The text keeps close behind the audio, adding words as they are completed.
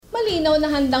malinaw na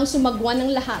handang sumagwa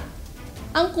ng lahat.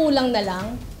 Ang kulang na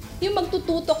lang, yung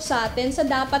magtututok sa atin sa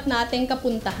dapat nating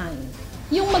kapuntahan.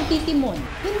 Yung magtitimon.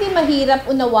 Hindi mahirap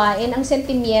unawain ang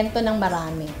sentimiento ng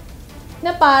marami.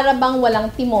 Na para bang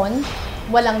walang timon,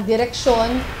 walang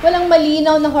direksyon, walang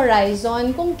malinaw na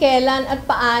horizon kung kailan at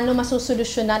paano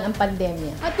masusolusyonan ang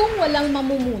pandemya. At kung walang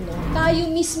mamumuno,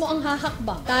 tayo mismo ang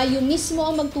hahakbang, tayo mismo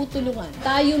ang magtutulungan,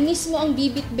 tayo mismo ang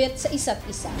bibitbit sa isa't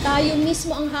isa, tayo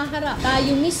mismo ang haharap,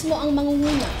 tayo mismo ang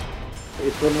mangunguna.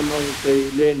 Ito naman kay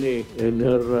Leni in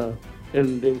her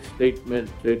ending statement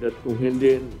said that kung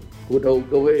hindi ko daw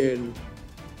gawin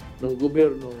ng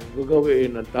gobyerno,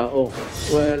 gagawin ng tao.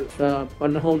 Well, sa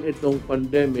panahon itong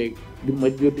pandemic,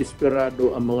 medyo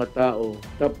desperado ang mga tao.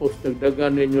 Tapos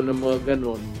dagdagan ninyo ng mga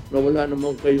ganon na wala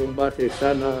naman kayong base.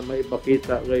 Sana may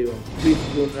ipakita kayo. Please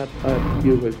do not add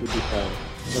fuel to the fire.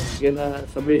 Maski na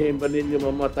sabihin ba ninyo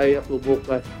mamatay ako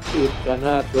bukas, it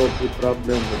cannot solve the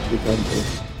problem of the country.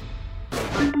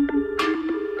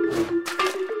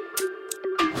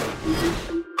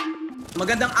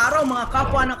 Magandang araw mga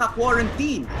kapwa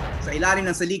naka-quarantine. Sa ilalim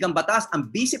ng saligang batas, ang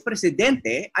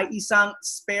vice-presidente ay isang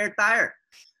spare tire.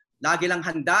 Lagi lang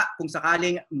handa kung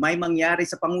sakaling may mangyari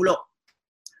sa Pangulo.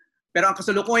 Pero ang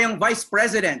kasalukuyang Vice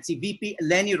President, si VP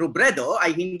Leni Robredo,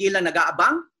 ay hindi lang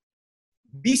nag-aabang,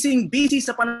 busy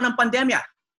sa panahon ng pandemya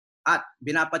at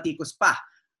binapatikos pa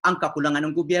ang kakulangan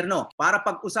ng gobyerno. Para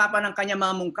pag-usapan ng kanyang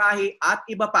mga mungkahi at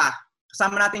iba pa,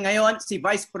 kasama natin ngayon si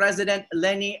Vice President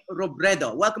Leni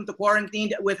Robredo. Welcome to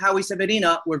Quarantined with Howie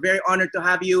Severino. We're very honored to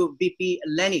have you, VP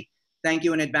Leni. Thank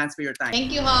you in advance for your time. Thank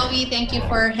you, Howie. Thank you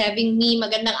for having me.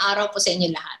 Magandang araw po sa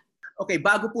inyo lahat. Okay,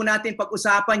 bago po natin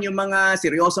pag-usapan yung mga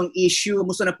seryosong issue,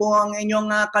 musta na po ang inyong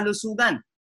kalusugan?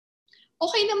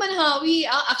 Okay naman, Howie.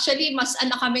 Actually, mas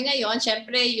kami ngayon.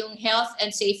 Siyempre, yung health and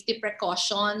safety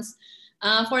precautions.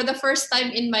 For the first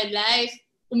time in my life,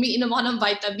 umiinom ako ng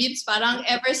vitamins. Parang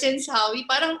ever since, Howie,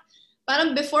 parang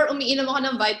before umiinom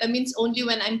ako ng vitamins only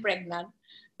when I'm pregnant.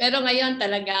 Pero ngayon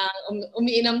talagang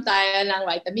umiinom tayo ng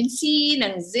vitamin C,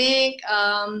 ng zinc.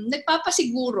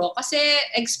 Nagpapasiguro kasi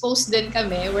exposed din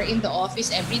kami. We're in the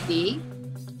office every day.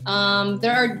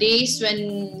 There are days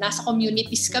when nasa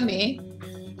communities kami.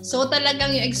 So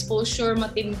talagang yung exposure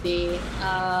matindi.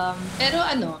 Pero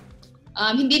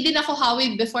hindi din ako,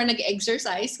 Howie, before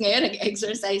nag-exercise. Ngayon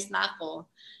nag-exercise na ako.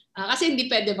 Kasi hindi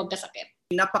pwede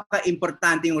magkasakit.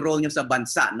 Napaka-importante yung role nyo sa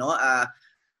bansa, no?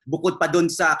 Bukod pa dun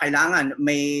sa kailangan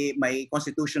may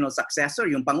constitutional successor,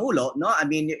 yung Pangulo, no? I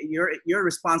mean, you're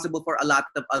responsible for a lot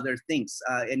of other things,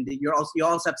 and you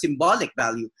also have symbolic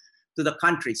value to the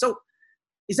country. So,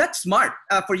 is that smart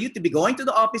for you to be going to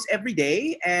the office every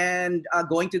day and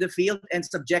going to the field and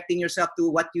subjecting yourself to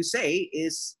what you say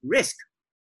is risk?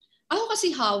 Ako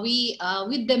kasi, Howie,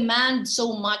 we demand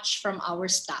so much from our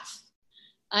staff.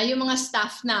 Yung mga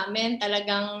staff namin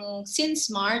talagang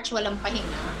since March walang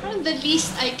pahinga. Parang the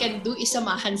least I can do is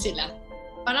samahan sila.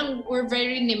 Parang we're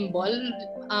very nimble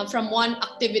from one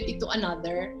activity to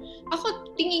another.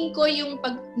 Ako tingin ko yung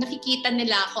pag nakikita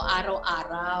nila ako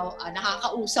araw-araw,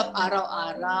 nakakausap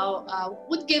araw-araw,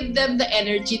 would give them the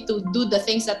energy to do the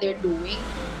things that they're doing.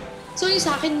 So yung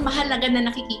sa akin, mahalaga na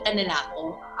nakikita nila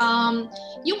ako.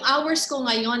 Yung hours ko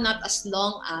ngayon, not as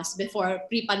long as before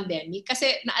pre-pandemic. Kasi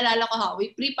naalala ko,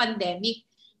 Howie, pre-pandemic,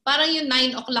 parang yung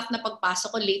 9 o'clock na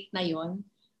pagpasok ko, late na yon.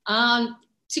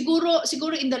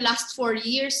 Siguro in the last 4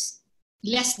 years,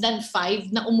 less than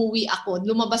 5 na umuwi ako.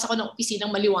 Lumabas ako ng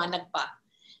opisinang maliwanag pa.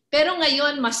 Pero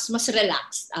ngayon, mas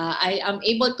relaxed. I am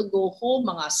able to go home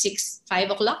mga 6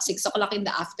 o'clock in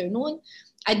the afternoon.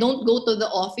 I don't go to the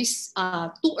office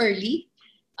too early.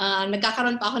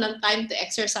 Nagkakaroon pa ako ng time to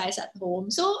exercise at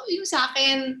home. So, yung sa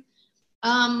akin,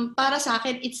 para sa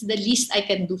akin, it's the least I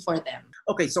can do for them.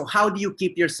 Okay, so how do you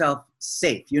keep yourself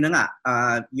safe? Yun na nga,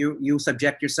 you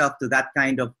subject yourself to that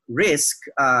kind of risk.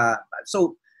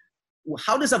 So,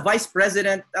 how does a vice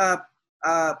president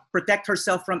protect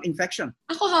herself from infection?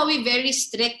 Ako, Howie, very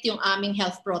strict yung aming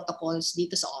health protocols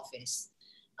dito sa office.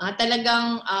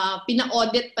 Talagang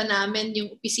pina-audit pa namin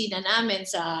yung opisina namin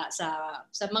sa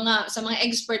mga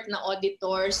expert na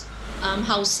auditors,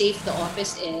 how safe the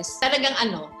office is. Talagang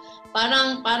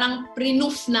parang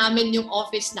pre-noof namin yung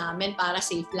office namin para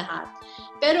safe lahat.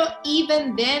 Pero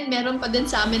even then, meron pa din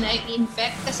sa amin na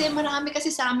infect kasi marami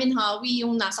kasi sa amin, Howie,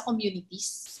 yung nasa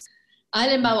communities.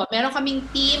 Halimbawa, meron kaming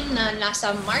team na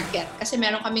nasa market kasi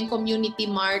meron kaming community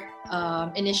mart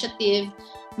initiative.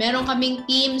 Meron kaming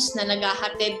teams na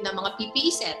naghahatid ng mga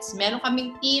PPE sets. Meron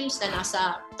kaming teams na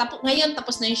ngayon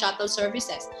tapos na yung shuttle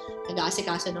services.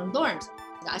 Nag-aasikaso ng dorms,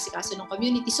 nag-aasikaso ng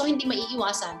community. So, hindi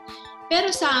maiiwasan. Pero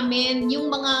sa amin,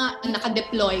 yung mga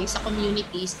naka-deploy sa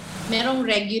communities, merong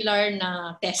regular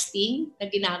na testing na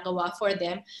ginagawa for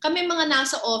them. Kami mga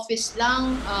nasa office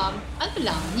lang,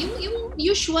 yung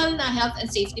usual na health and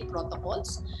safety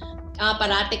protocols.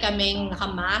 Parati kaming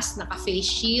naka-mask, naka-face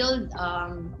shield.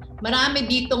 Marami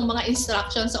ditong mga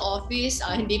instructions sa office.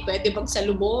 Hindi pwede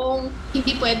magsalubong,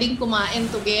 hindi pwedeng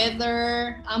kumain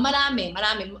together. Marami.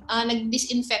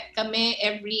 Nag-disinfect kami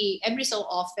every so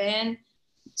often.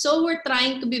 So we're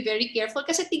trying to be very careful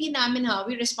kasi tingin namin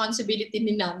responsibility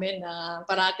din namin na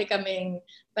parati kaming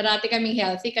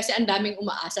healthy kasi ang daming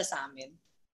umaasa sa amin.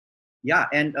 Yeah,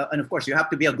 and of course you have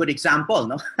to be a good example,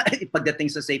 no?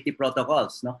 Pagdating sa safety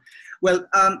protocols, no? Well,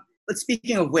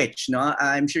 speaking of which, no,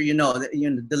 I'm sure you know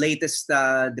the latest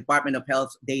Department of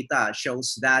Health data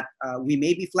shows that we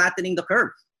may be flattening the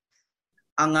curve.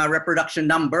 Ang reproduction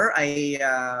number ay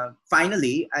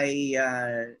finally ay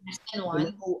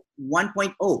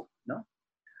 1.0, no?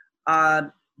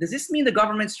 Does this mean the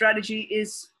government strategy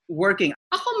is working?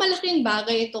 Ako malaking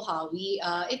bagay ito, Howie.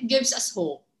 It gives us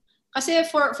hope. Kasi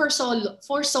for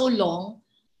so long,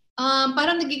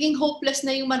 parang nagiging hopeless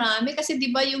na yung marami kasi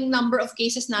 'di ba yung number of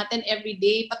cases natin every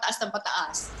day pataas ng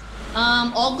pataas.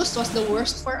 August was the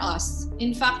worst for us.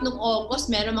 In fact, nung August,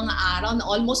 meron mga araw na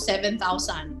almost 7,000.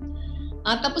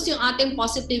 Tapos yung ating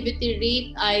positivity rate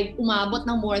ay umabot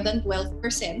ng more than 12%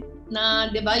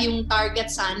 na 'di ba yung target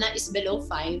sana is below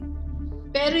 5.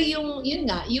 Pero yung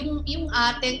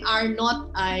ating R0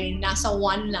 ay nasa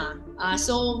 1 na.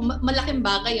 So malaking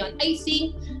bagay 'yon. I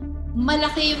think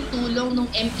malaki yung tulong ng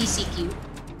MECQ.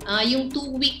 Yung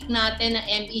 2-week natin na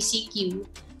MECQ,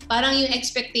 parang yung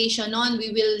expectation noon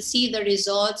we will see the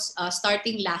results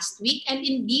starting last week, and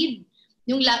indeed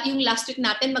yung last week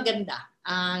natin maganda.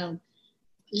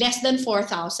 Less than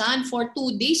 4,000. For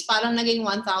 2 days, parang naging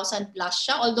 1,000 plus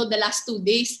siya. Although the last 2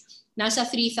 days, nasa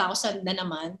 3,000 na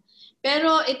naman.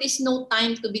 Pero it is no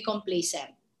time to be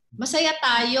complacent. Masaya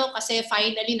tayo kasi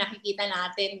finally nakikita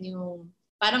natin yung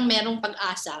parang merong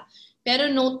pag-asa. Pero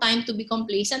no time to be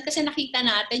complacent kasi nakita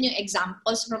natin yung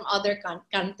examples from other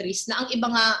countries na ang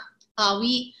iba nga,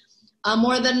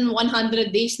 more than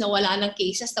 100 days na wala ng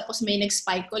cases tapos may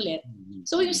nag-spike ulit.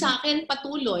 So yung sa akin,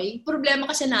 patuloy. Problema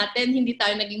kasi natin, hindi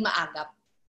tayo naging maagap.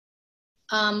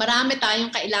 Marami tayong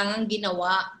kailangang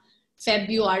ginawa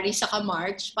February saka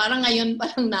March. Parang ngayon pa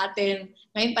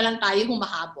lang tayo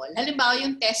humahabol. Halimbawa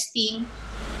yung testing,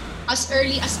 as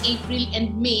early as April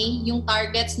and May, yung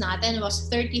targets natin was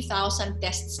 30,000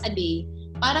 tests a day.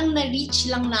 Parang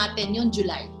na-reach lang natin yung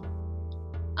July.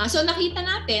 So nakita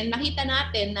natin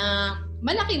na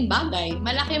malaking bagay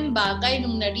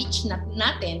nung na-reach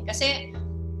natin kasi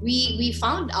we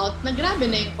found out na grabe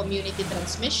na yung community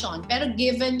transmission. Pero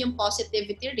given yung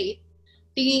positivity rate,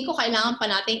 tingin ko kailangan pa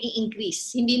natin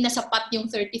i-increase. Hindi na sapat yung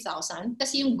 30,000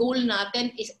 kasi yung goal natin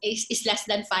is less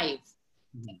than 5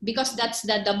 because that's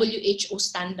the WHO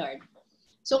standard.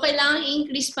 So kailangan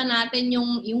i-increase pa natin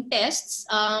yung tests.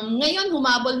 Ngayon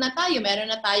humabol na tayo. Meron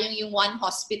na tayong yung One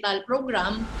Hospital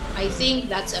program. I think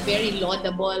that's a very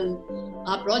laudable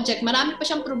project. Marami pa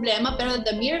siyang problema pero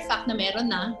the mere fact na meron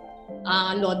na,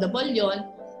 laudable yon.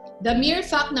 The mere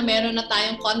fact na meron na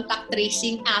tayong contact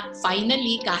tracing app,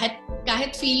 finally,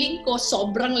 kahit feeling ko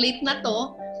sobrang late na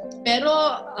to, pero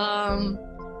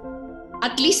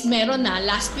at least meron na.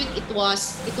 Last week it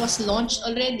was launched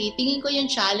already. Tingin ko yung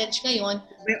challenge ngayon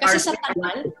kasi sa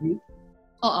tagal.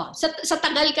 Sa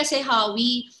tagal kasi,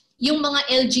 Howie, yung mga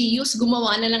LGUs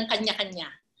gumawa na ng kanya-kanya.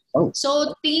 Oh.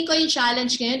 So tingin ko yung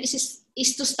challenge ngayon is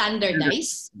to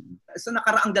standardize. Sa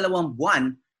nakaraang 2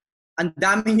 buwan, ang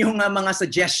dami yung mga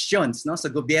suggestions, no, sa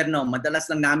gobyerno. Madalas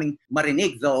lang naming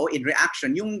marinig though in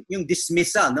reaction yung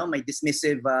dismissal, no, may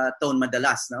dismissive tone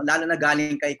madalas, no, lalo na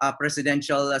galing kay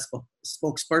presidential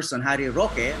spokesperson Harry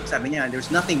Roque. Sabi niya there's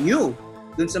nothing new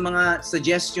dun sa mga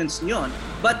suggestions niyon.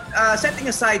 But setting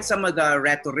aside some of the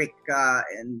rhetoric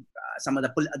and some of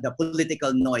the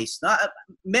political noise, no,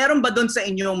 meron ba dun sa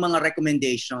inyong mga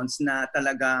recommendations na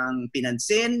talagang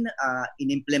pinansin,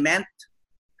 in-implement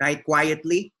kahit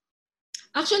quietly?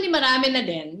 Actually, marami na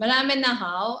din. Marami na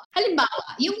how.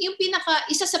 Halimbawa,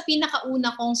 isa sa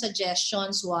pinakauna kong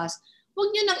suggestions was,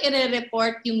 huwag nyo nang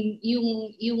i-report yung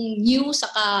new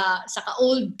saka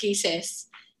old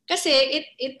cases. Kasi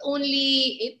it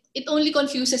only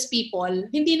confuses people.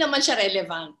 Hindi naman siya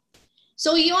relevant.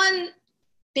 So yun,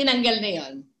 tinanggal na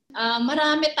yun.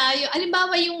 Marami tayo.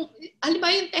 Halimbawa yung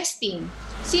testing.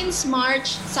 Since March,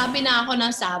 sabi na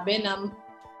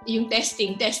yung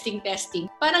testing.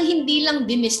 Parang hindi lang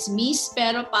dinismiss,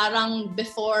 pero parang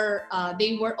before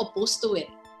they were opposed to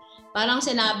it. Parang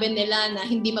sinabi nila na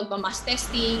hindi magma-mass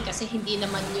testing kasi hindi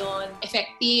naman yon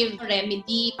effective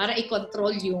remedy para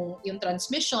i-control yung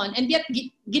transmission. And yet,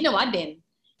 ginawa din.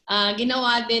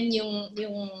 Ginawa din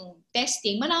yung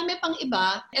testing. Marami pang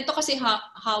iba. Ito kasi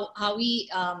how we,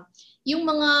 yung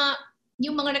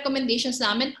mga recommendations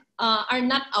namin are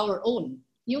not our own.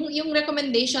 Yung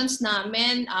recommendations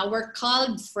namin were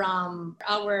culled from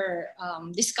our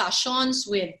discussions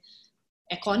with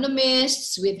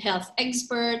economists, with health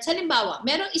experts. Halimbawa,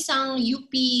 merong isang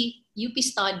UP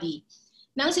study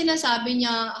nang sinasabi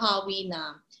niya, Howie,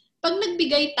 na pag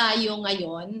nagbigay tayo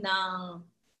ngayon ng,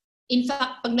 in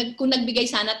fact, kung nagbigay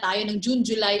sana tayo ng June,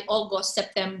 July, August,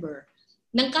 September,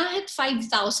 ng kahit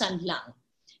 5,000 lang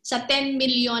sa 10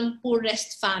 million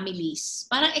poorest families,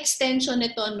 parang extension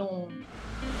nito nung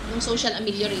Social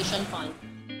Amelioration Fund,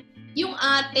 yung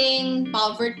ating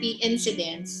poverty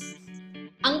incidence,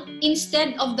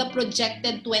 instead of the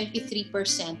projected 23%,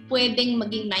 pwedeng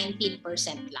maging 19%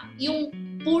 lang. Yung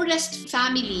poorest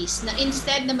families na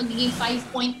instead na magiging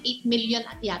 5.8 million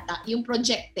at yata, yung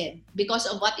projected because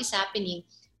of what is happening,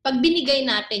 pag binigay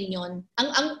natin yon,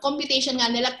 ang computation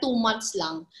nga nila 2 months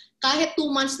lang, kahit 2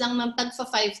 months lang ng tagfa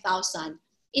 5,000,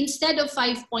 instead of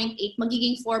 5.8,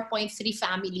 magiging 4.3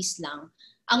 families lang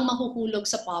ang mahuhulog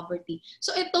sa poverty.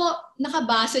 So ito,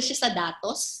 nakabase siya sa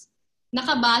datos,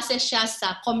 nakabase siya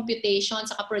sa computation,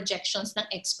 sa projections ng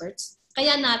experts.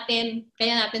 Kaya natin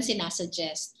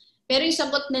sinasuggest. Pero yung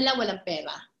sagot nila, walang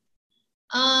pera.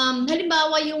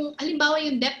 Halimbawa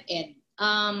yung DepEd.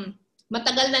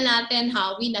 Matagal na natin,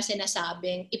 Howie, na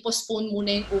sinasabing i-postpone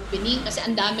muna yung opening kasi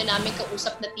ang dami namin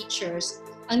kausap na teachers.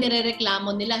 Ang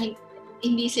nirereklamo nila,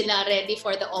 hindi sila ready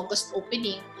for the August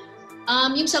opening.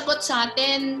 Yung sagot sa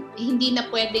atin, hindi na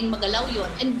pwedeng magalaw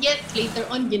yon. And yet, later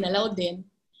on, ginalaw din.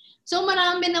 So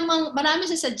marami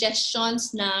sa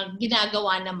suggestions na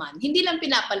ginagawa naman. Hindi lang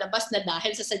pinapalabas na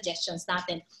dahil sa suggestions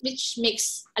natin, which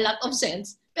makes a lot of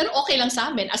sense. Pero okay lang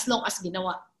sa amin as long as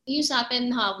ginawa. Yung sa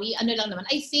atin, Howie, ano lang naman,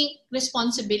 I think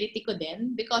responsibility ko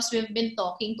din because we've been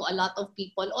talking to a lot of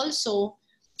people also,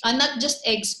 not just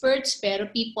experts, pero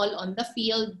people on the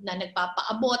field na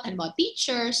nagpapaabot, halimbawa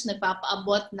teachers,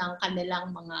 nagpapaabot ng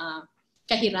kanilang mga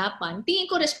kahirapan. Tingin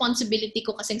ko responsibility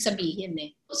ko kasing sabihin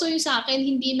eh. So yung sa akin,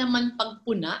 hindi naman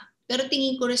pagpuna, pero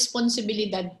tingin ko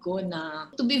responsibilidad ko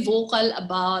na to be vocal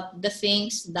about the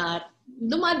things that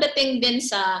dumadating din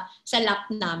sa lap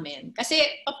namin. Kasi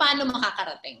paano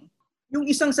makakarating? Yung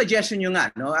isang suggestion nyo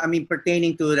nga, no? I mean,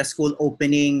 pertaining to the school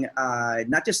opening,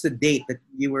 not just the date that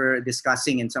you were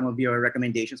discussing in some of your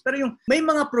recommendations, pero yung may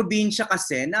mga probinsya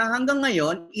kasi na hanggang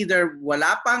ngayon, either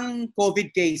wala pang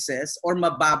COVID cases or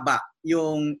mababa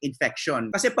yung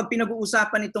infection. Kasi pag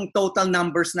pinag-uusapan itong total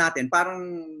numbers natin,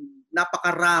 parang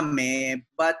napakarami,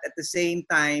 but at the same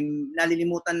time,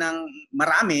 nalilimutan ng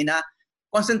marami na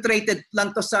concentrated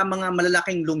lang to sa mga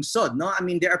malalaking lungsod, no? I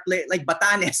mean, there are like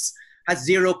Batanes has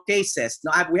 0 cases.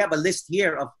 No, we have a list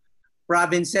here of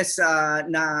provinces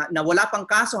na wala pang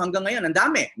kaso hanggang ngayon. Ang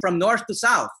dami, from north to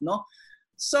south, no?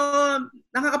 So,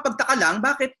 nakakapagtaka lang,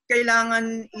 bakit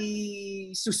kailangan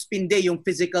i-suspinde yung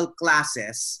physical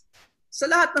classes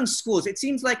sa lahat ng schools? It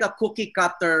seems like a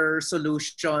cookie-cutter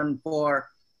solution for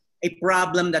a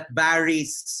problem that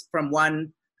varies from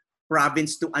one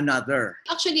province to another.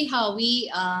 Actually,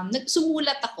 Howie,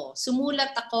 sumulat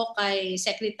ako kay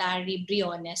Secretary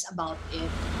Briones about it.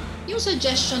 Yung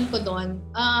suggestion ko doon,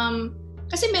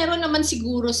 kasi meron naman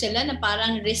siguro sila na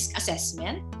parang risk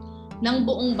assessment ng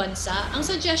buong bansa. Ang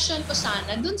suggestion ko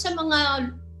sana, doon sa mga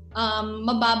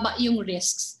mababa yung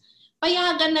risks,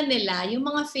 payagan na nila yung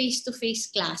mga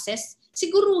face-to-face classes,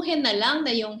 siguruhin na lang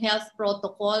na yung health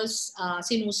protocols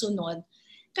sinusunod.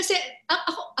 Kasi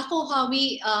ako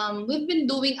Howie, we've been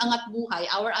doing Angat Buhay,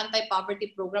 our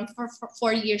anti-poverty program for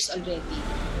 4 years already.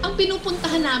 Ang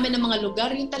pinupuntahan namin ng mga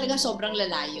lugar, yung talaga sobrang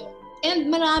lalayo.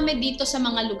 And marami dito sa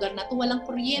mga lugar na to walang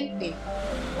kuryente.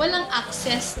 Walang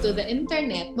access to the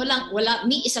internet. Wala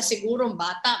ni isa sigurong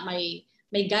bata may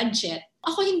gadget.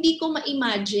 Ako hindi ko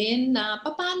ma-imagine na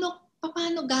paano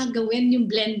gagawin yung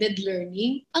blended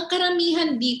learning. Ang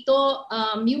karamihan dito,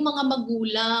 yung mga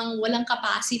magulang, walang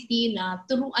capacity na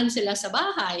turuan sila sa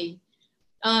bahay.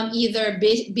 Either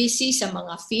busy sa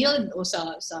mga field o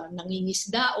sa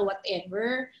nangingisda o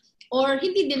whatever, or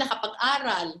hindi din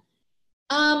nakapag-aral.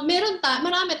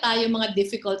 Marami tayong mga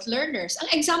difficult learners.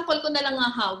 Ang example ko na lang nga,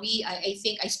 Howie, I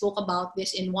think I spoke about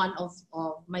this in one of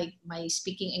my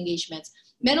speaking engagements.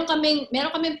 Meron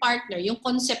kaming partner, yung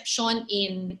Concepcion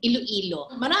in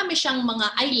Iloilo. Marami siyang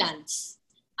mga islands.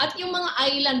 At yung mga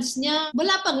islands niya,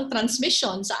 wala pang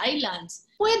transmission sa islands.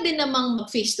 pwede namang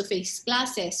mag-face-to-face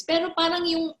classes. Pero parang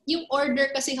yung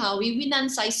order kasi, Howie, one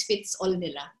size fits all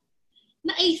nila.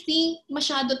 Na I think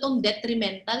masyado tong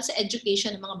detrimental sa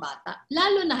education ng mga bata.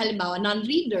 Lalo na halimbawa,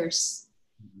 non-readers.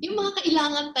 Yung mga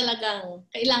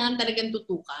kailangan talagang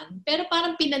tutukan. Pero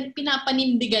parang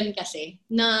pinapanindigan kasi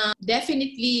na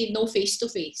definitely no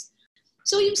face-to-face.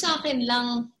 So yung sa akin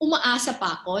lang, umaasa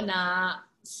pa ako na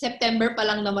September pa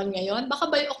lang naman ngayon. Baka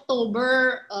by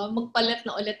October, magpalit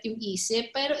na ulit yung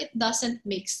isip. Pero it doesn't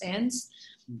make sense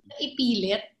na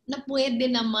ipilit na pwede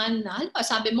naman na,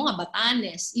 sabi mo nga,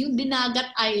 Batanes, yung Dinagat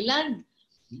Island.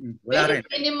 Wala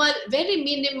Very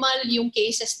minimal yung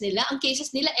cases nila. Ang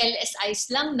cases nila,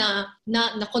 LSIs lang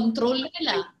na control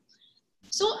nila.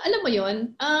 So, alam mo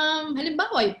yon,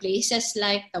 halimbawa, yung places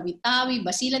like Tawi-Tawi,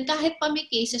 Basilan, kahit pa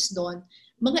may cases doon,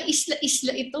 mga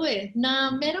isla-isla ito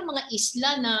na merong mga isla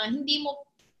na hindi mo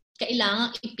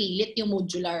kailangan ipilit yung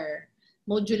modular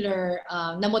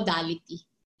na modality.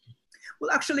 Well,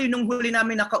 actually, nung huli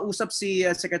namin nakausap si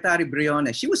Secretary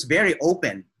Briones, she was very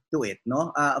open to it,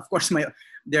 no? Of course,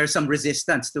 there's some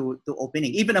resistance to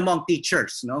opening, even among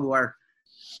teachers, no, who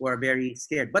are very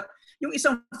scared. But yung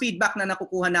isang feedback na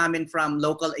nakukuha namin from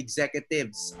local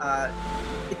executives,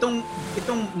 itong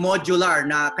modular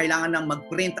na kailangan nang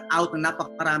mag-print out ng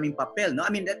napakaraming papel, no?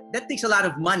 I mean, that takes a lot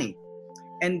of money.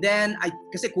 And then,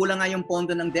 kasi kulang nga yung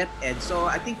pondo ng DepEd, so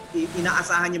I think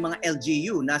inaasahan yung mga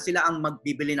LGU na sila ang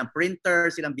magbibili ng printer,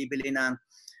 silang bibili ng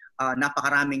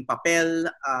napakaraming papel,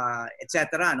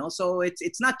 etc. No? So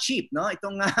it's not cheap, no?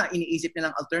 Itong iniisip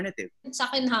nilang alternative. Sa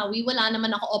akin, Howie, wala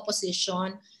naman ako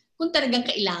opposition kung talagang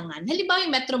kailangan. Halimbawa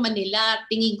yung Metro Manila,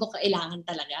 tingin ko kailangan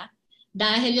talaga.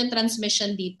 Dahil yung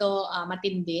transmission dito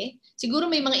matindi. Siguro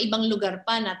may mga ibang lugar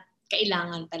pa na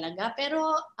kailangan talaga.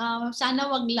 Pero sana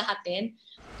wag lahatin.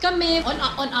 Kami,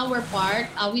 on our part,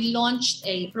 we launched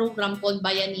a program called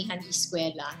Bayanihan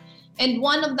Eskwela. And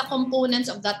one of the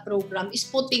components of that program is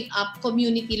putting up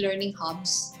community learning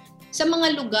hubs sa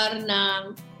mga lugar na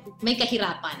may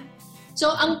kahirapan.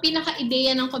 So, ang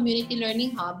pinaka-ideya ng community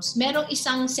learning hubs, merong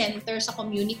isang center sa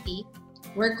community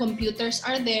where computers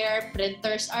are there,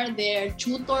 printers are there,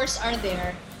 tutors are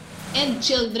there, and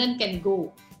children can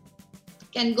go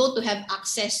to have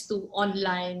access to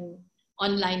online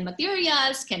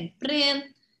materials, can print,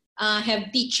 have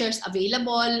teachers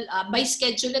available. By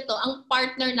schedule ito, ang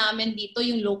partner namin dito,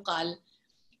 yung local.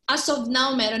 As of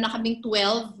now, meron na kaming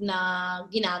 12 na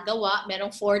ginagawa,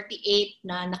 merong 48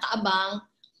 na nakaabang.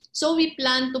 So we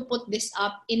plan to put this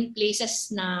up in places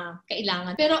na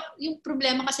kailangan. Pero yung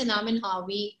problema kasi namin,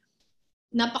 Howie,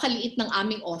 napakaliit ng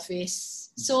aming office.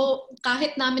 So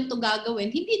kahit namin to gagawin,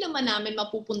 hindi naman namin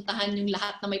mapupuntahan yung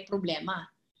lahat na may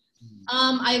problema.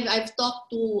 I've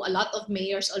talked to a lot of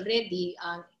mayors already.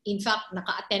 In fact,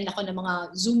 naka-attend ako ng mga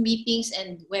Zoom meetings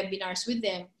and webinars with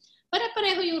them.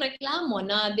 Pare-pareho yung reklamo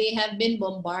na they have been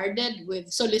bombarded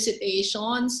with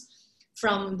solicitations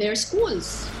from their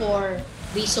schools for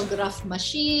risograph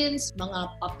machines, mga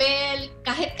papel.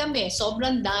 Kahit kami,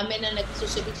 sobrang dami na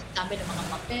nagsusulit kami ng mga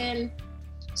papel.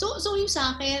 So yung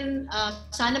sa akin,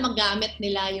 sana magamit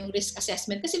nila yung risk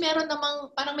assessment. Kasi meron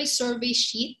namang parang may survey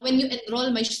sheet. When you enroll,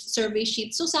 may survey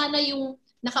sheet. So sana yung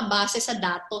nakabase sa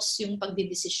datos yung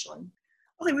pagdidesisyon.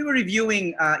 Okay, we were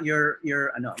reviewing your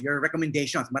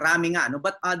recommendations. Marami nga, no?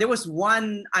 But there was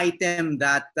one item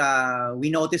that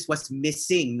we noticed was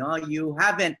missing, no? You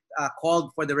haven't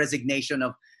called for the resignation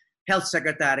of Health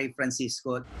Secretary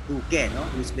Francisco Duque, no?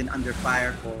 Who's been under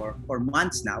fire for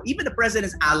months now. Even the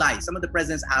president's allies, some of the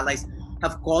president's allies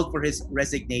have called for his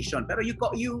resignation. Pero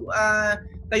you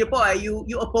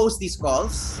oppose these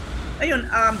calls. Ayun,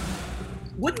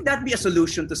 wouldn't that be a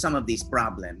solution to some of these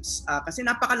problems? Kasi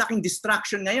napakalaking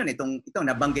distraction ngayon itong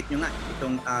nabanggit nyo nga,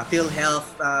 itong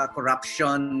PhilHealth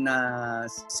corruption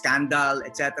scandal,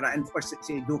 etc. And of course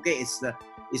si Duque is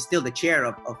still the chair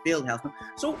of PhilHealth.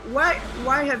 So why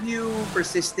have you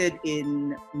persisted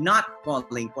in not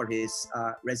calling for his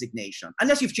resignation?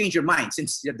 Unless you've changed your mind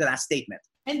since the last statement.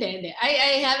 Hindi.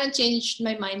 I haven't changed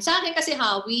my mind. Sa akin kasi,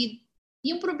 Howie,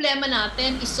 yung problema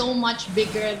natin is so much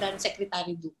bigger than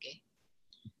Secretary Duque.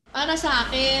 Para sa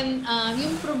akin,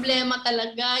 yung problema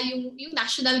talaga, yung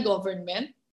national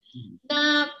government,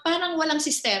 na parang walang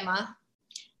sistema.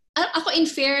 Ako, in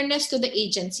fairness to the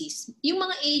agencies, yung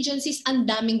mga agencies, ang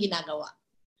daming ginagawa.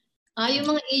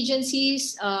 Yung mga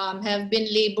agencies have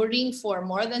been laboring for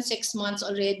more than 6 months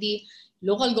already.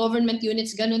 Local government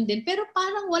units, ganun din. Pero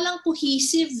parang walang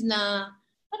cohesive na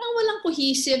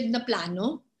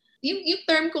plano. Yung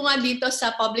term ko nga dito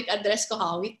sa public address ko,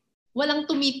 Howie, walang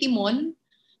tumitimon.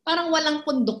 Parang walang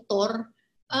konduktor.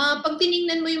 Pag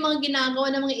tiningnan mo yung mga ginagawa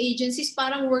ng mga agencies,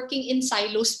 parang working in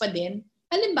silos pa din.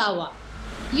 Halimbawa,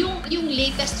 yung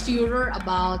latest furor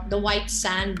about the white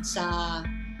sand sa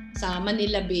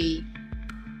Manila Bay,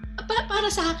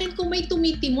 para sa akin, kung may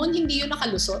tumitimon, hindi yun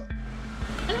nakalusot.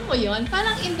 Alam mo yon,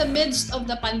 parang in the midst of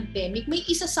the pandemic, may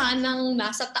isa sanang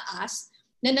nasa taas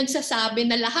na nagsasabi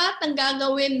na lahat ng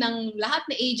gagawin ng lahat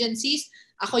na agencies,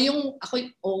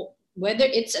 whether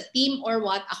it's a team or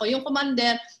what, ako yung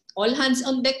commander, all hands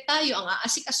on deck tayo, ang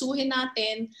aasikasuhin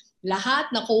natin,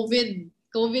 lahat na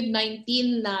COVID-19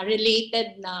 na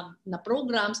related na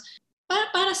programs.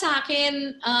 Para sa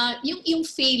akin, yung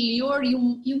failure,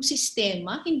 yung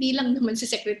sistema, hindi lang naman si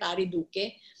Secretary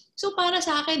Duque. So para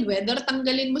sa akin, whether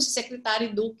tanggalin mo si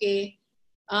Secretary Duque,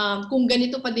 kung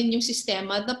ganito pa din yung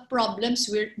sistema, the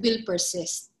problems will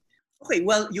persist. Okay,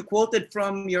 well, you quoted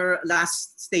from your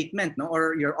last statement, no,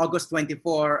 or your August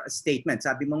 24 statement.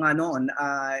 Sabi mo nga noon,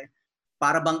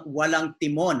 para bang walang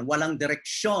timon, walang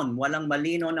direksyon, walang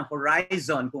malino na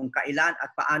horizon kung kailan at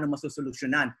paano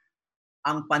masusolusyonan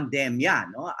ang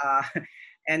pandemya, no?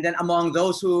 And then among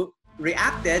those who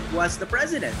reacted was the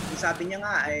president. Sabi niya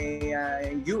nga,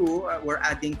 you were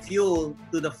adding fuel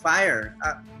to the fire.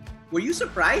 Were you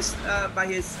surprised by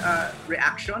his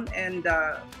reaction? And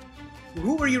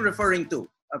who were you referring to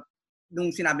nung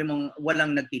sinabi mong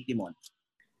walang nagtitimon?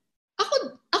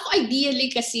 Ako ideally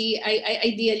kasi,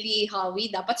 ideally, Howie,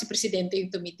 dapat si Presidente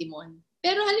yung tumitimon.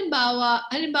 Pero halimbawa,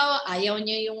 ayaw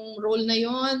niya yung role na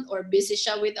yon or busy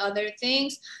siya with other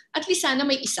things, at least sana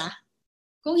may isa.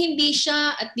 Kung hindi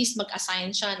siya, at least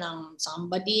mag-assign siya ng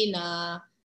somebody na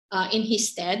in his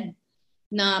stead,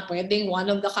 na pwedeng one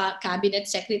of the cabinet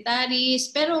secretaries,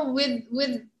 pero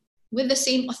with the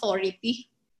same authority.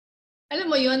 Alam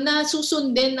mo yon, na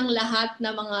susundin ng lahat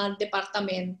ng mga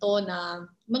departamento na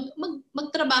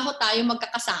magtrabaho tayo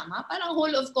magkakasama. Parang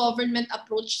whole of government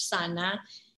approach sana.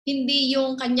 Hindi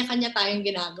yung kanya-kanya tayong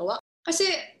ginagawa. Kasi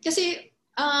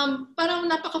parang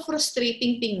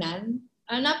napaka-frustrating tingnan.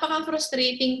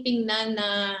 Napaka-frustrating tingnan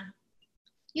na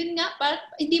yun nga,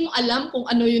 hindi mo alam kung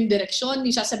ano yung direksyon.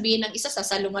 Yung sasabihin ng isa,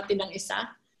 sasalungatin ng isa.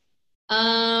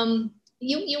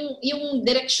 Yung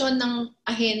direksyon ng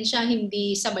ahensya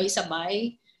hindi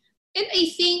sabay-sabay. And I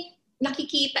think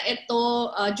nakikita ito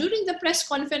during the press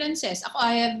conferences.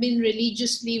 I have been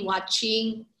religiously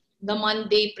watching the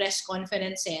Monday press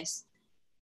conferences.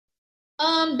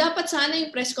 Dapat sana yung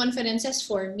press conferences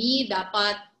for me,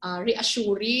 dapat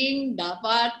reassuring,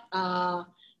 dapat,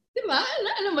 di ba?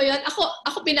 Alam mo yun?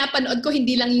 Ako pinapanood ko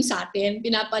hindi lang yung sa atin,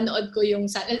 pinapanood ko yung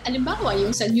sa, alimbawa,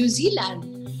 yung sa New Zealand.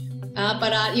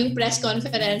 Para yung press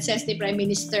conferences ni Prime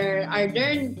Minister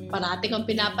Ardern, parati kong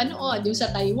pinapanood. Yung sa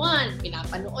Taiwan,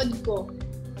 pinapanood ko.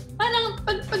 Parang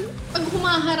pag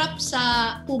humaharap sa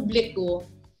publiko,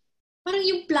 parang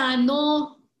yung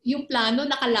plano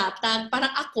nakalatag.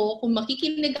 Parang ako, kung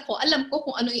makikinig ako, alam ko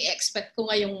kung ano i-expect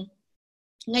ko ngayong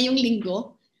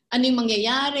linggo. Ano yung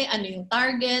mangyayari, ano yung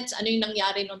targets, ano yung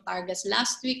nangyari ng targets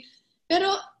last week.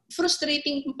 Pero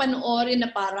frustrating panoorin na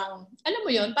parang, alam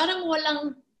mo yon, parang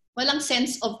walang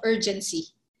sense of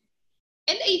urgency.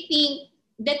 And I think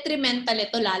detrimental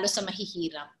ito lalo sa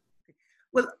mahihirap.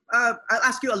 Well, I'll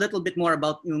ask you a little bit more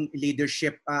about yung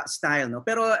leadership style, no?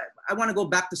 Pero I want to go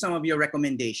back to some of your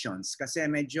recommendations kasi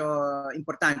medyo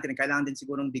importante rin, kailangan din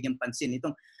sigurong bigyan pansin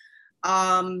itong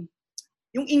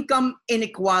yung income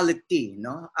inequality,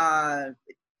 no?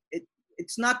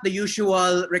 It's not the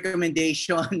usual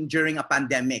recommendation during a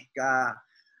pandemic.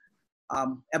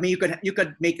 I mean, you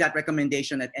could make that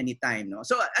recommendation at any time, no?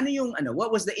 So,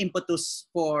 what was the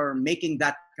impetus for making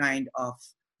that kind of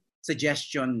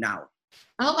suggestion now?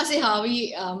 Ako kasi,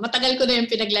 Howie, matagal ko na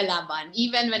yung pinaglalaban,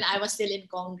 even when I was still in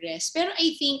Congress. Pero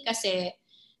I think kasi,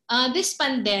 this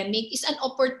pandemic is an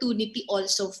opportunity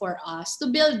also for us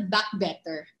to build back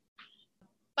better.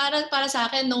 Para sa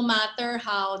akin, no matter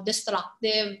how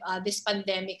destructive this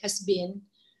pandemic has been,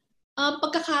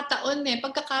 pagkakataon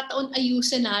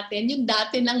ayusin natin yung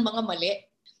dati ng mga mali.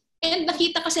 And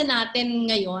nakita kasi natin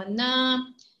ngayon na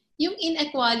yung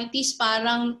inequalities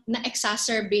parang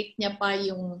na-exacerbate niya pa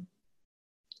yung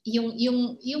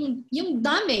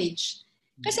damage.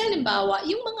 Kasi halimbawa,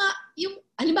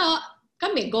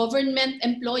 kami, government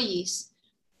employees,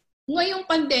 ngayong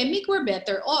pandemic, we're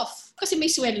better off. Kasi may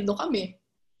sweldo kami.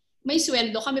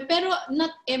 Pero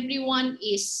not everyone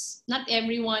is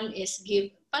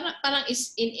parang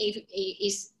is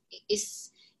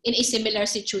in a similar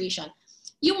situation.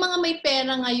 Yung mga may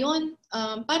pera ngayon,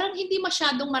 parang hindi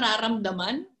masyadong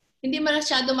mararamdaman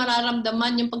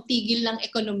yung pagtigil ng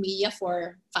ekonomiya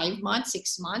for 5 months,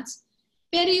 6 months.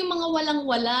 Pero yung mga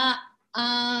walang-wala,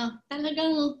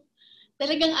 talagang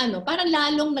parang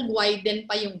lalong nag-widen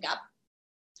pa yung gap.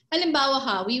 Halimbawa,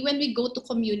 Howie, when we go to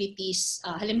communities,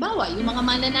 halimbawa, yung mga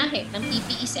mananahe ng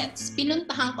PPE sets,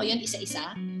 pinuntahan ko yun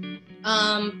isa-isa.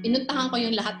 Pinuntahan ko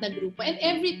yung lahat na grupo. And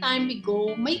every time we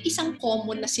go, may isang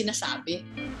common na sinasabi.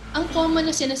 Ang common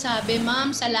na sinasabi,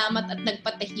 ma'am, salamat at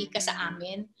nagpatahi ka sa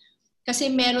amin.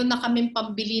 Kasi meron na kaming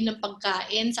pambili ng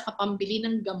pagkain, saka pambili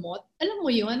ng gamot. Alam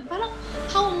mo yun? Parang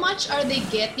how much are they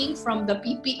getting from the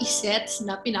PPE sets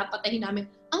na pinapatahi namin?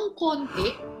 Ang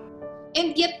konti.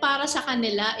 And yet, para sa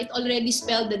kanila, it already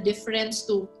spelled the difference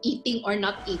to eating or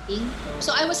not eating.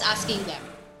 So I was asking them,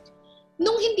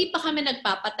 nung hindi pa kami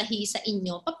nagpapatahi sa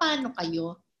inyo, paano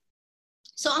kayo?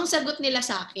 So ang sagot nila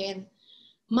sa akin,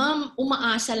 ma'am,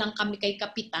 umaasa lang kami kay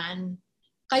Kapitan.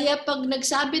 Kaya pag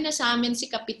nagsabi na sa amin si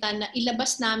Kapitan na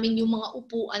ilabas namin yung mga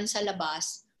upuan sa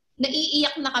labas,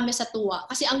 naiiyak na kami sa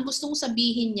tuwa. Kasi ang gustong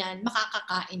sabihin niyan,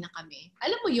 makakakain na kami.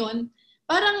 Alam mo yun?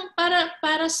 Parang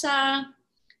para sa...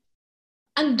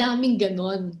 ang daming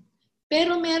ganon.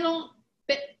 Pero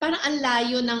parang ang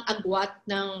layo ng agwat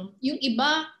ng, yung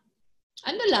iba,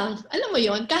 ano lang, alam mo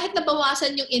yon, kahit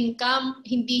nabawasan yung income,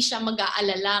 hindi siya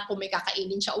mag-aalala kung may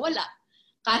kakainin siya o wala.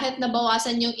 Kahit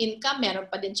nabawasan yung income, meron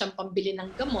pa din siyang pambili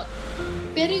ng gamot.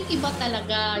 Pero yung iba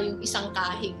talaga, yung isang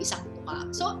kahig, isang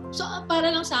tuka. So para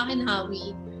lang sa akin,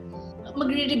 Howie,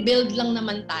 magre-rebuild lang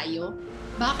naman tayo.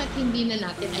 Bakit hindi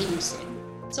na natin ayusin?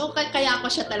 So kaya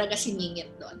ako siya talaga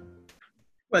siningit doon.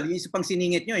 Well, yung isa pang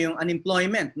siningit nyo, yung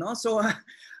unemployment, no? So,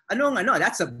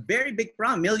 that's a very big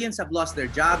problem. Millions have lost their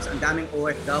jobs. Ang daming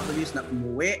OFWs na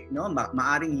umuwi, no?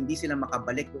 Maaring hindi sila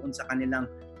makabalik doon sa kanilang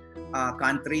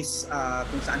countries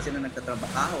kung saan sila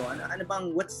nagtatrabaho. Ano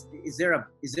bang, is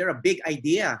there a big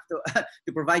idea to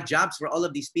provide jobs for all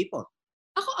of these people?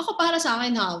 Ako para sa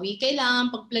akin, Howie, kailangan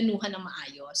pagplanuhan ng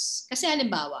maayos. Kasi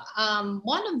halimbawa,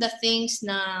 one of the things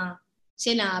na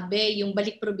sinabi, yung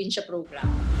Balik Probinsya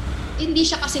program, hindi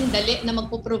siya kasing dali na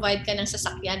magpo-provide ka ng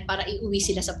sasakyan para iuwi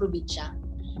sila sa probinsya.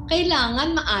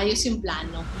 Kailangan maayos yung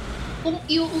plano. Kung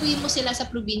iuwi mo sila sa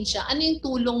probinsya, ano yung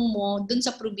tulong mo dun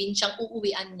sa probinsyang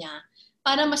uuwian niya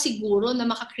para masiguro na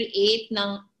makakreate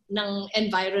ng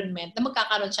environment na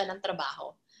magkakaroon siya ng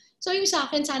trabaho. So yung sa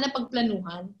akin, sana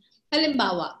pagplanuhan.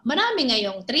 Halimbawa, marami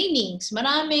ngayong trainings,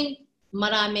 maraming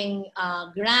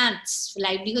grants,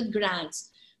 livelihood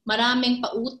grants, maraming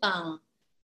pautang.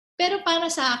 Pero para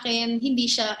sa akin, hindi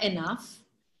siya enough.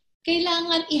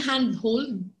 Kailangan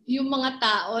i-handhold yung mga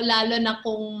tao, lalo na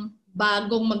kung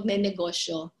bagong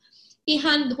magne-negosyo.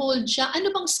 I-handhold siya. Ano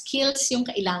bang skills yung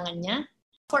kailangan niya?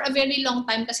 For a very long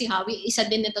time kasi, Howie, isa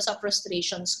din ito sa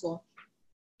frustrations ko,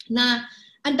 na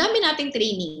ang dami nating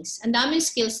trainings, ang daming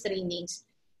skills trainings,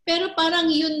 pero parang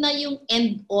yun na yung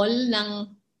end all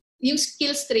ng yung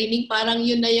skills training, parang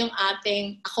yun na yung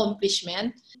ating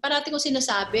accomplishment. Parati ko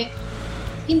sinasabi,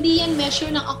 hindi yan measure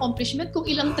ng accomplishment kung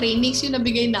ilang trainings yung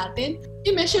nabigay natin.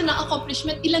 Yung measure ng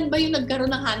accomplishment, ilan ba yung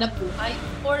nagkaroon ng hanap buhay?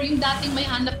 Or yung dating may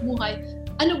hanap buhay,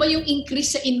 ano ba yung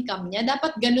increase sa income niya?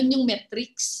 Dapat ganun yung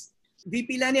metrics.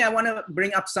 VP Leni, I want to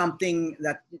bring up something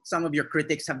that some of your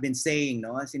critics have been saying.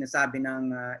 No? Sinasabi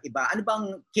ng iba, ano bang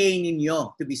kay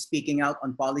ninyo to be speaking out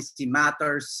on policy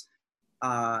matters,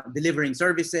 delivering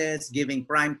services, giving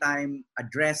primetime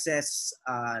addresses,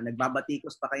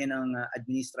 nagbabatikos pa kayo ng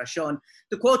administrasyon.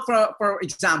 To quote for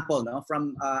example, no,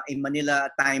 from a Manila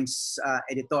Times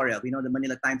editorial, we know the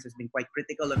Manila Times has been quite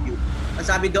critical of you. Ang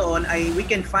sabi doon ay, we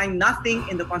can find nothing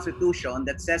in the Constitution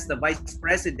that says the Vice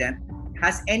President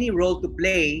has any role to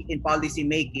play in policy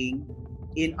making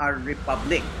in our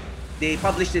republic. They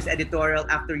published this editorial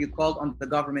after you called on the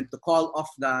government to call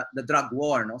off the drug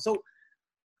war. No? So,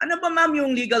 ano ba ma'am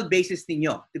yung legal basis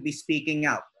ninyo to be speaking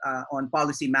out on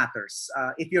policy matters?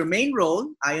 If your main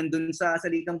role, ayon dun sa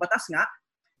salitang batas nga,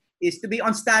 is to be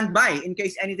on standby in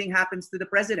case anything happens to the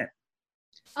President.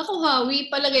 Ako, Howie,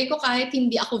 palagay ko kahit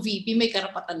hindi ako VP, may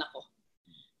karapatan ako.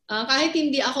 Kahit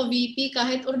hindi ako VP,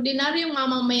 kahit ordinaryong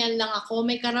mamamayan lang ako,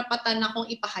 may karapatan akong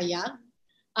ipahayag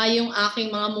yung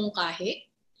aking mga mungkahi.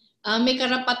 May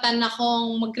karapatan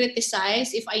akong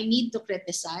mag-criticize if I need to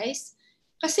criticize.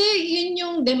 Kasi yun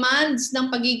yung demands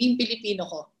ng pagiging Pilipino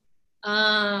ko.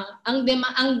 Ang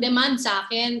demand sa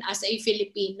akin as a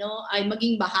Filipino ay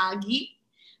maging bahagi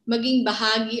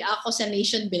ako sa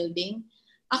nation building.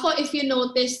 Ako, if you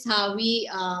noticed, Howie,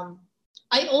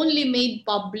 I only made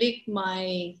public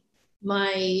my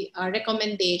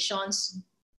recommendations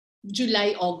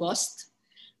July, August.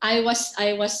 I was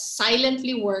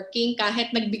silently working kahit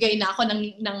nagbigay na ako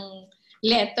ng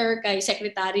letter kay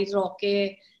Secretary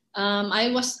Roque. I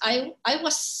was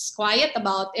quiet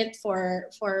about it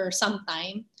for some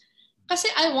time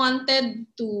kasi I wanted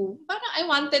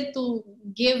to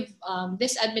give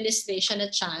this administration a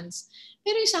chance.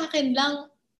 Pero yung sa akin lang,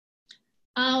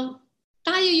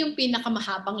 Tayo yung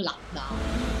pinakamahabang lockdown.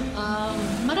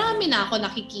 Marami na ako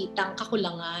nakikitang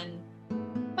kakulangan.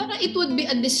 Parang it would be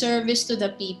a disservice to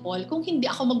the people kung hindi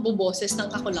ako magboboses ng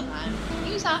kakulangan.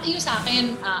 Yung sa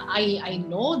akin, I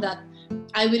know that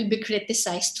I will be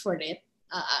criticized for it.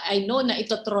 I know na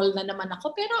ito-troll na naman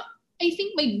ako, pero I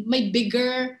think may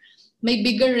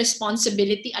bigger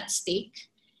responsibility at stake.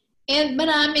 And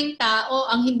maraming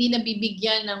tao ang hindi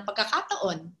nabibigyan ng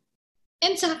pagkakataon.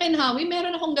 And sa akin, Howie,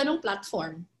 meron akong ganong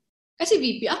platform. Kasi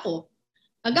VP ako.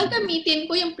 Gagamitin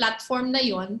ko yung platform na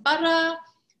yon para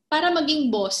maging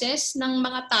boses ng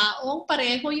mga taong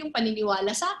pareho yung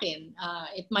paniniwala sa akin.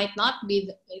 It might not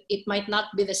be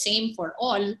the same for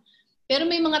all, pero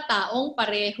may mga taong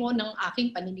pareho ng aking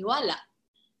paniniwala.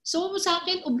 So sa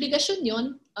akin, obligasyon yun.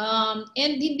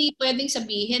 And hindi pwedeng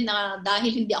sabihin na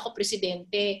dahil hindi ako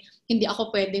presidente, hindi ako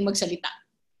pwedeng magsalita.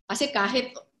 Kasi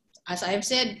kahit, as I've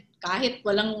said, kahit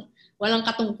walang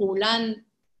katungkulan,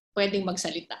 pwedeng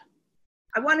magsalita.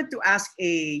 I wanted to ask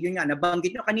yun nga,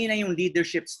 nabanggit nyo kanina yung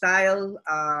leadership style.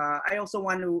 I also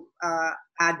want to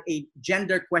add a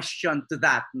gender question to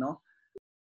that, no?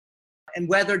 And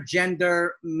whether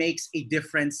gender makes a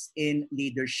difference in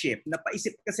leadership.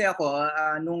 Napaisip kasi ako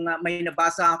nung may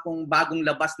nabasa akong bagong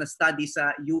labas na study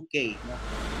sa UK, no?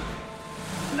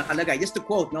 Nakalagay, just to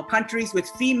quote, no, countries with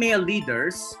female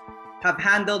leaders have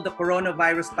handled the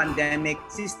coronavirus pandemic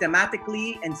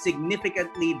systematically and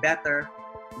significantly better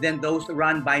than those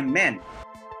run by men.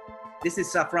 This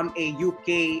is from a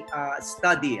UK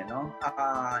study, you know.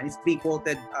 It's being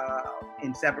quoted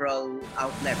in several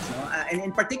outlets, no? And in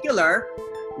particular,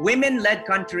 women-led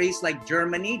countries like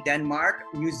Germany,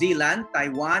 Denmark, New Zealand,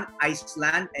 Taiwan,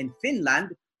 Iceland, and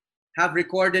Finland have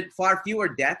recorded far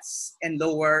fewer deaths and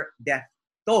lower death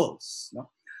tolls, no?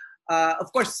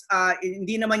 Of course,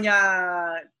 hindi naman niya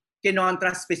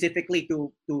kinontra specifically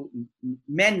to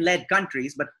men-led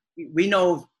countries, but we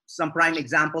know some prime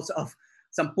examples of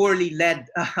some poorly led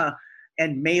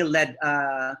and male-led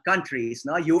countries,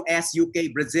 no? US,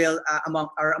 UK, Brazil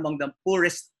are among the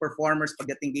poorest performers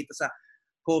pagdating dito sa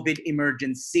COVID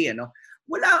emergency, no?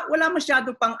 Wala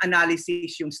masyado pang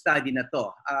analysis yung study na to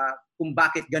kung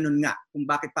bakit ganun nga, kung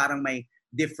bakit parang may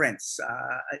difference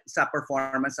sa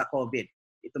performance sa COVID,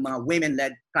 itong mga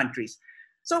women-led countries.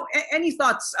 So, any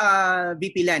thoughts,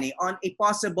 VP Leni, on a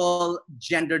possible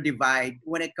gender divide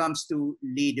when it comes to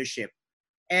leadership?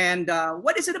 And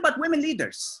what is it about women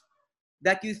leaders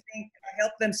that you think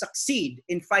help them succeed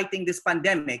in fighting this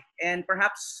pandemic and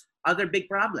perhaps other big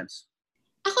problems?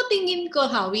 Ako tingin ko,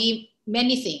 Howie,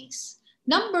 many things.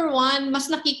 Number one, mas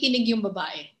nakikinig yung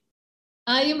babae.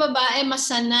 Yung babae mas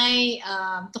sanay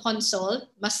to consult,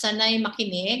 mas sanay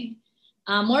makinig,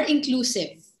 more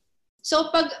inclusive.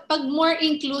 So pag more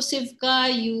inclusive ka,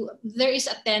 there is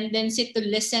a tendency to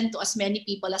listen to as many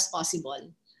people as possible.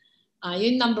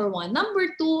 Yun number one.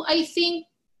 Number two, I think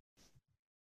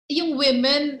yung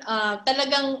women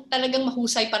talagang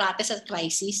mahusay parate sa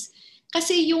crisis.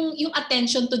 Kasi yung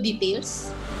attention to details.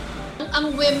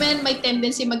 Ang women may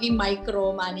tendency maging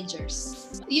micromanagers.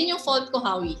 Yun yung fault ko,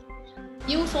 Howie.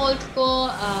 Yung fault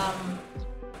ko,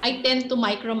 I tend to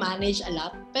micromanage a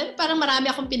lot. Pero parang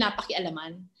marami akong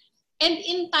pinapakialaman. And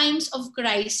in times of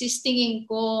crisis, tingin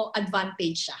ko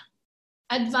advantage siya.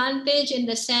 Advantage in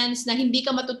the sense na hindi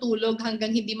ka matutulog hanggang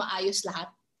hindi maayos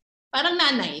lahat. Parang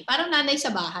nanay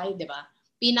sa bahay, di ba?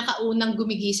 Pinakaunang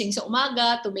gumigising sa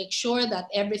umaga to make sure that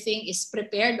everything is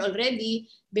prepared already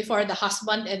before the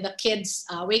husband and the kids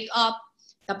wake up.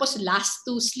 Tapos last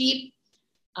to sleep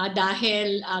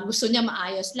dahil gusto niya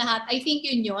maayos lahat. I think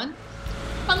yun.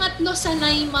 Pangatlo,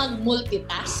 sanay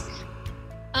mag-multitask.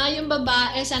 Yung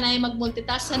babae, sanay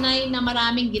mag-multitask, sanay na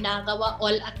maraming ginagawa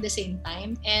all at the same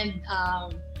time and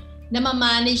na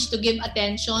ma-manage to give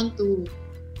attention to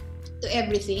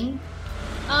everything.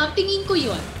 Tingin ko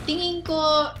yun. Tingin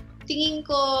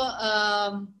ko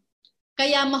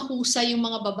kaya mahusay yung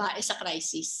mga babae sa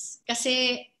crisis.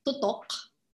 Kasi tutok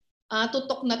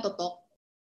na tutok.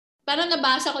 Parang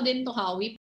nabasa ko din to,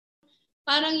 Howie.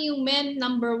 Parang yung men,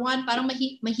 number one, parang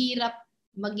mahirap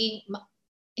maging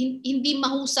hindi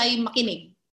mahusay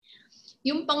makinig.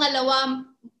 Yung pangalawa,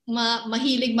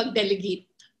 mahilig mag-delegate.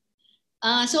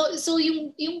 So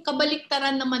yung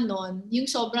kabaliktaran naman nun, yung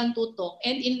sobrang tutok,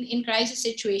 and in crisis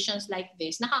situations like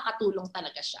this, nakakatulong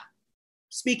talaga siya.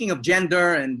 Speaking of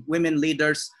gender and women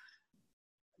leaders,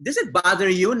 does it bother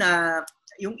you na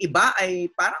yung iba ay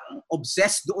parang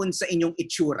obsessed doon sa inyong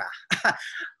itsura?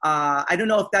 I don't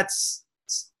know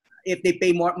if they pay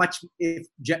if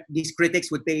these critics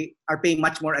are paying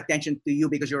much more attention to you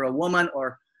because you're a woman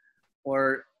or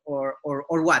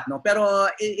or what, no?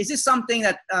 Pero is this something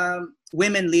that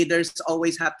women leaders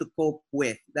always have to cope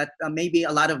with, that maybe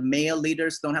a lot of male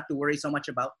leaders don't have to worry so much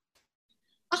about?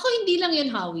 Ako hindi lang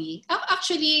yun, Howie.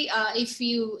 Actually, if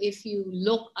you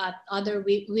look at other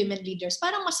women leaders,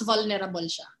 parang mas vulnerable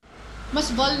siya. Mas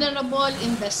vulnerable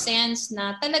in the sense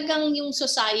na talagang yung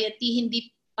society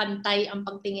hindi pantay ang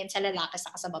pagtingin sa lalaki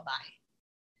sa babae.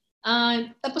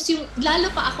 Tapos yung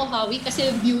lalo pa ako, Howie, kasi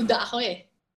byuda ako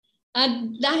eh.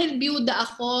 Dahil byuda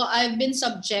ako, I've been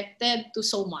subjected to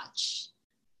so much.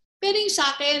 Pero yung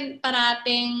sa akin,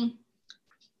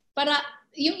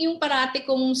 yung parati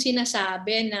kong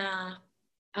sinasabi na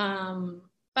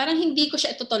parang hindi ko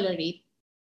siya ito-tolerate.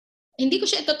 Hindi ko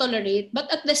siya ito-tolerate, but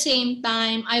at the same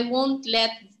time, I won't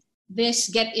let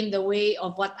this get in the way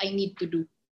of what I need to do.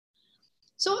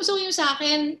 So yung sa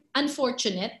akin,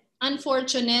 unfortunate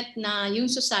na yung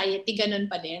society ganun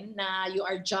pa din, na you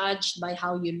are judged by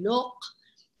how you look,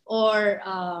 or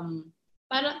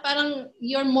parang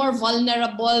you're more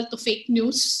vulnerable to fake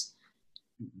news.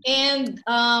 And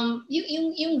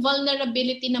yung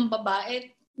vulnerability ng babae,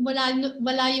 wala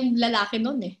yung lalaki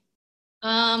noon eh.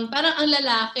 Parang ang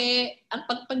lalaki,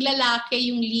 pag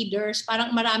lalaki yung leaders, parang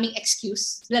maraming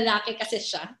excuse. Lalaki kasi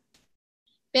siya.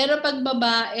 Pero pag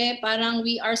babae, parang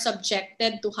we are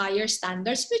subjected to higher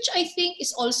standards, which I think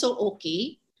is also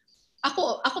okay.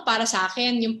 Ako para sa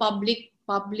akin, yung public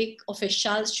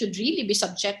officials should really be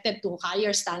subjected to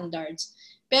higher standards.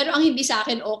 Pero ang hindi sa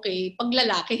akin okay, pag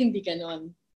lalaki, hindi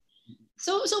ganon.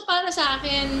 So para sa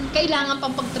akin, kailangan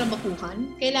pang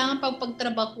pagtrabahuhan. Kailangan pang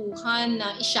pagtrabahuhan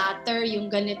na i-shatter yung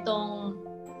ganitong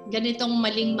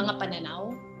maling mga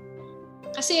pananaw.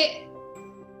 Kasi,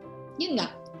 yun nga,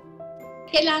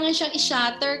 kailangan siyang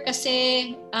i-shatter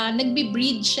kasi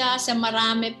nagbe-breed siya sa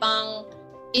marami pang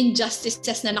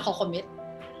injustices na nakocommit.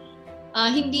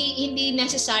 Hindi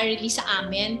necessarily sa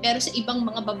amin, pero sa ibang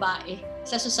mga babae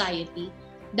sa society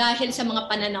dahil sa mga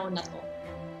pananaw na to.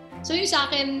 So yung sa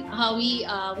akin, Howie,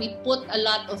 we put a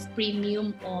lot of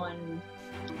premium on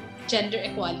gender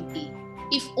equality.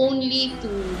 If only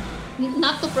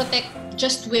not to protect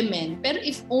just women, pero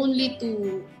if only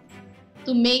to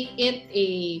make it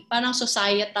a parang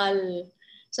societal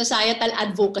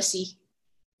advocacy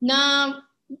na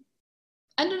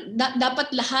dapat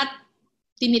lahat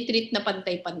tinitreat na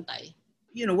pantay-pantay.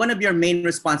 You know, one of your main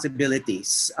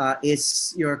responsibilities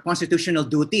is your constitutional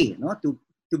duty, no, to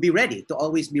be ready, to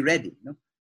always be ready. No?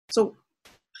 So,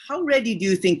 how ready do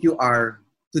you think you are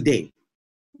today,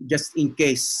 just in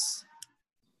case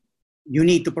you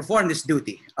need to perform this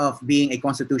duty of being a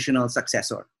constitutional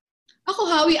successor?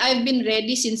 Ako, Howie, I've been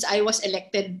ready since I was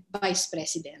elected Vice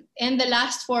President. And the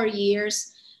last 4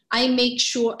 years, I made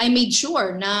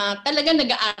sure na talaga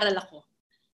nag-aaral ako.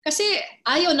 Kasi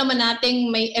ayaw naman nating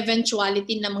may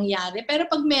eventuality na mangyari. Pero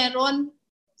pag meron,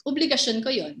 obligasyon ko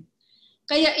yon.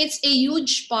 Kaya it's a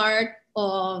huge part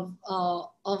of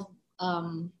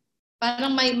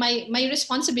parang my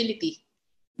responsibility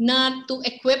na to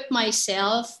equip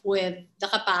myself with the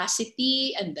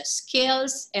capacity and the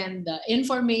skills and the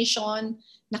information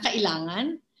na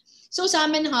kailangan. So sa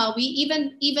amin, Howie,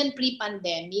 even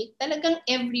pre-pandemic, talagang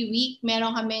every week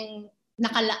meron kaming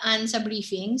nakalaan sa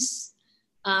briefings.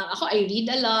 Ako, I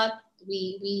read a lot.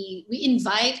 We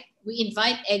invite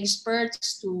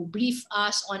experts to brief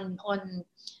us on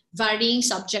varying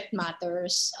subject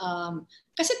matters.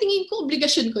 Kasi tingin ko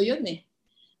obligasyon ko yun eh.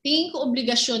 Tingin ko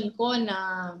obligasyon ko na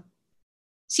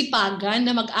sipagan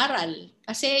na mag-aral.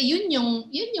 Kasi yun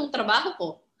yung trabaho ko.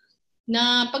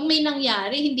 Na pag may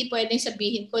nangyari, hindi pwedeng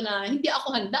sabihin ko na hindi ako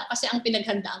handa kasi ang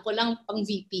pinaghandaan ko lang pang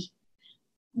VP.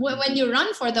 When you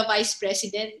run for the vice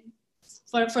president,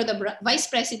 for the vice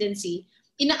presidency,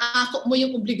 inaako mo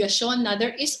yung obligasyon na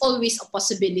there is always a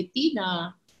possibility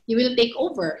na you will take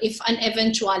over if an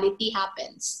eventuality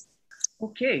happens.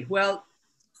 Okay, well,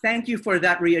 thank you for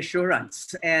that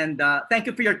reassurance. And thank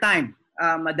you for your time,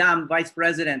 Madam Vice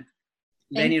President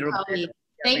Leni Robredo.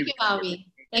 Thank you, Howie.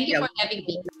 Thank you for having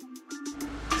me.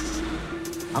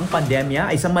 Ang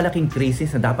pandemya ay isang malaking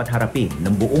krisis na dapat harapin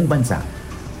ng buong bansa.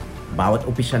 Bawat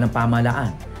opisyal ng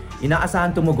pamahalaan,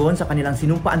 inaasahan tumugon sa kanilang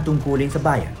sinumpaang tungkulin sa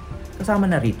bayan. Kasama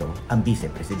na rito ang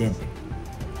Vice Presidente.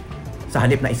 Sa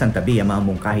halip na isang tabi ang mga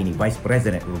mungkahi ni Vice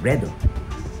President Robredo,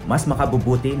 mas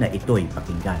makabubuti na ito'y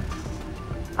pakinggan.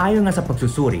 Ayon nga sa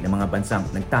pagsusuri ng mga bansang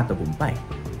nagtatagumpay,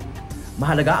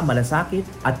 mahalaga ang malasakit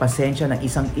at pasensya ng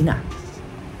isang ina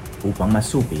upang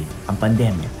masupi ang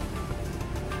pandemya.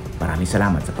 Maraming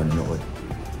salamat sa panonood.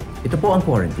 Ito po ang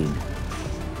Quarantine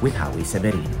with Howie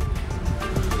Severino.